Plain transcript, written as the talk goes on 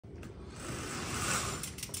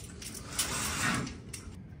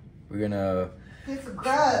We're gonna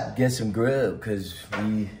get some grub because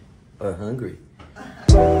we are hungry.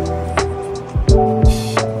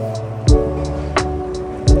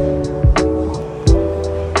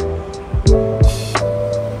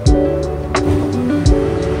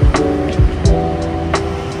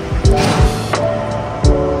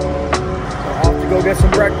 Go get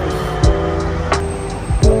some breakfast.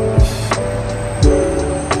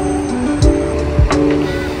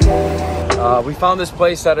 We found this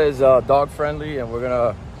place that is dog friendly, and we're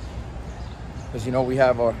gonna, because you know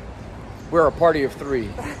we're a party of three.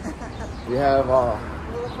 We have a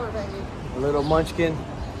little munchkin,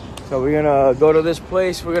 so we're gonna go to this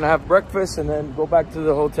place. We're gonna have breakfast and then go back to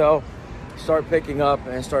the hotel, start picking up,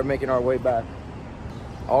 and start making our way back.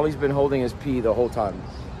 Ollie's been holding his pee the whole time.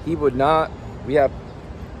 He would not. We have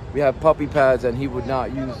puppy pads and he would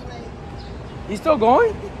not use. He's still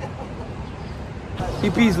going? He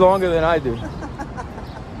pees longer than I do.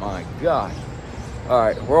 My God. All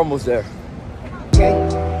right, we're almost there. Okay.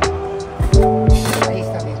 Ahí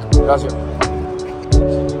está bien. Gracias.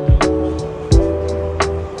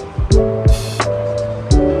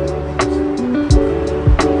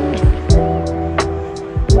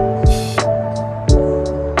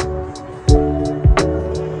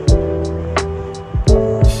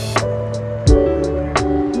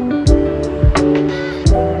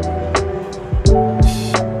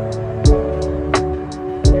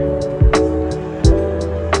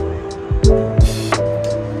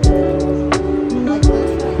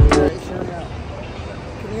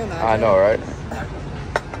 I know, right?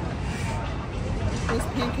 Those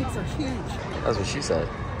pancakes are huge. That's what she said.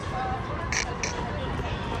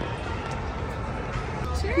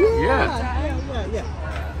 Yeah.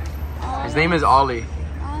 His name is Ollie.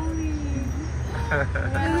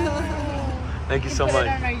 Thank you so much.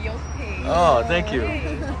 Oh, thank you.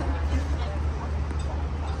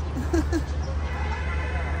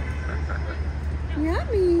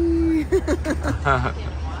 Yummy.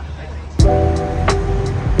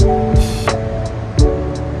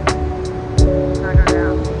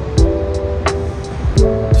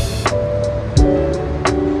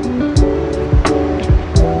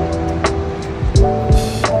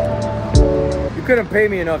 You couldn't pay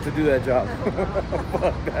me enough to do that job.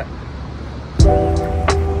 Fuck that.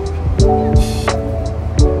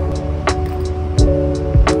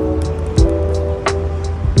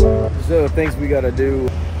 These are the things we gotta do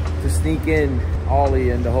to sneak in Ollie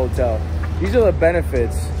in the hotel. These are the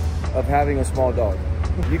benefits of having a small dog.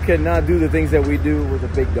 You cannot do the things that we do with a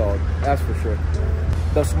big dog, that's for sure.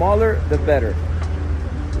 The smaller, the better.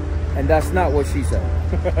 And that's not what she said.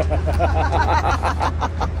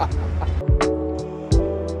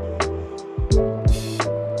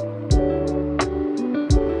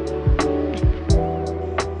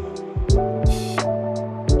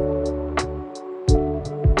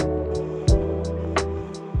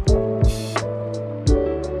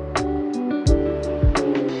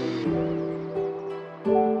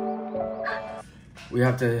 We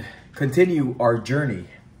have to continue our journey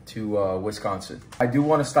to Wisconsin. I do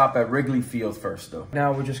want to stop at Wrigley Field first though.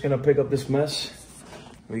 Now we're just gonna pick up this mess.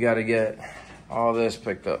 We gotta get all this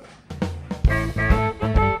picked up.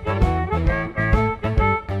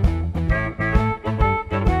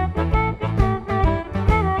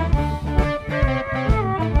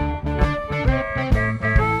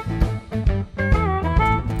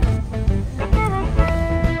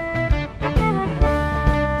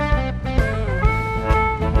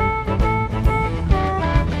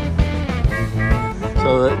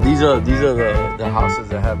 So these are the houses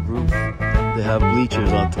that have roofs. They have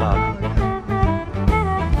bleachers on top.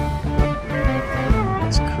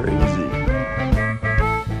 It's crazy.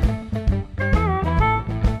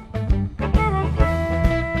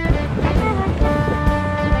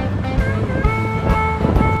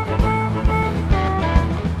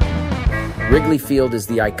 Wrigley Field is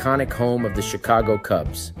the iconic home of the Chicago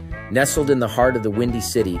Cubs. Nestled in the heart of the Windy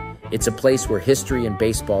City, it's a place where history and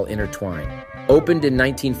baseball intertwine. Opened in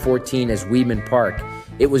 1914 as Weeman Park,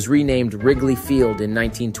 it was renamed Wrigley Field in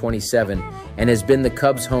 1927 and has been the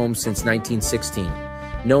Cubs' home since 1916.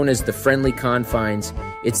 Known as the Friendly Confines,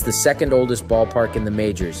 it's the second oldest ballpark in the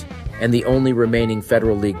majors and the only remaining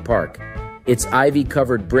Federal League park. Its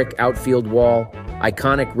ivy-covered brick outfield wall,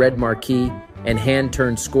 iconic red marquee, and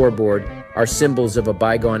hand-turned scoreboard are symbols of a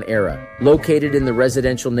bygone era. Located in the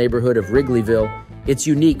residential neighborhood of Wrigleyville, it's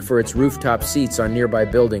unique for its rooftop seats on nearby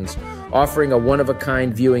buildings, offering a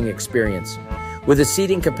one-of-a-kind viewing experience. With a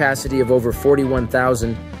seating capacity of over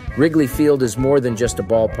 41,000, Wrigley Field is more than just a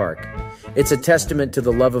ballpark. It's a testament to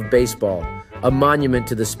the love of baseball, a monument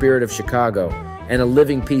to the spirit of Chicago, and a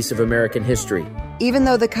living piece of American history. Even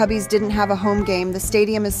though the Cubbies didn't have a home game, the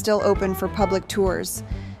stadium is still open for public tours.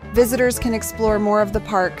 Visitors can explore more of the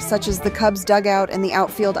park, such as the Cubs dugout and the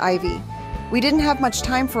outfield ivy. We didn't have much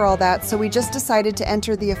time for all that, so we just decided to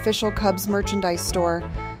enter the official Cubs merchandise store.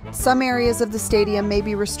 Some areas of the stadium may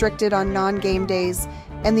be restricted on non-game days,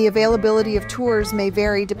 and the availability of tours may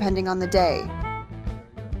vary depending on the day.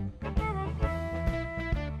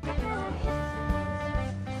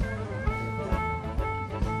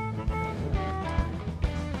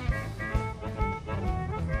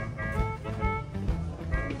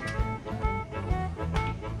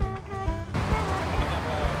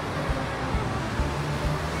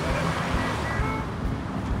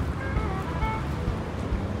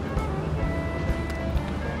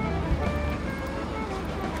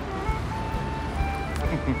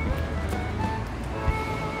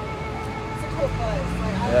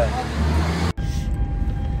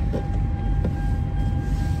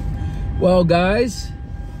 Well, guys,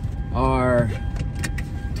 our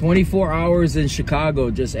 24 hours in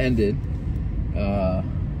Chicago just ended.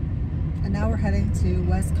 And now we're heading to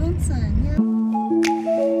Wisconsin. Yeah.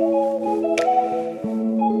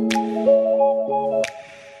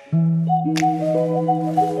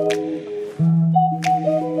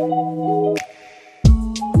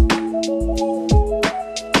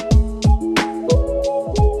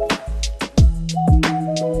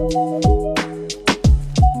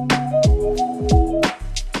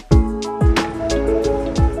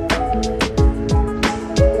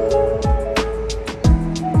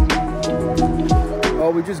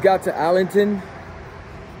 We just got to Allenton,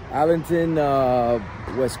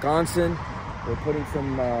 Wisconsin. We're putting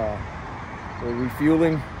some, we're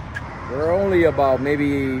refueling. We're only about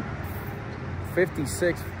maybe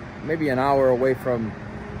 56, maybe an hour away from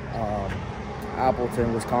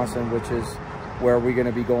Appleton, Wisconsin, which is where we're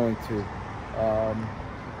gonna be going to.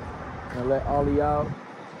 Gonna let Ollie out.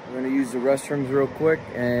 We're gonna use the restrooms real quick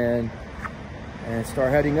and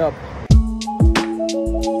start heading up.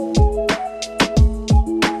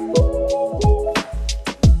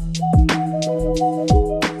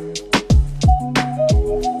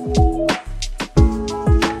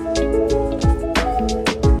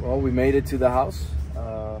 Made it to the house.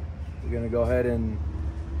 We're gonna go ahead and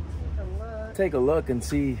take a look and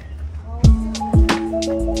see. How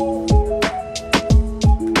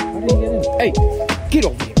do you get in? Hey, get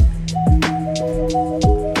over here.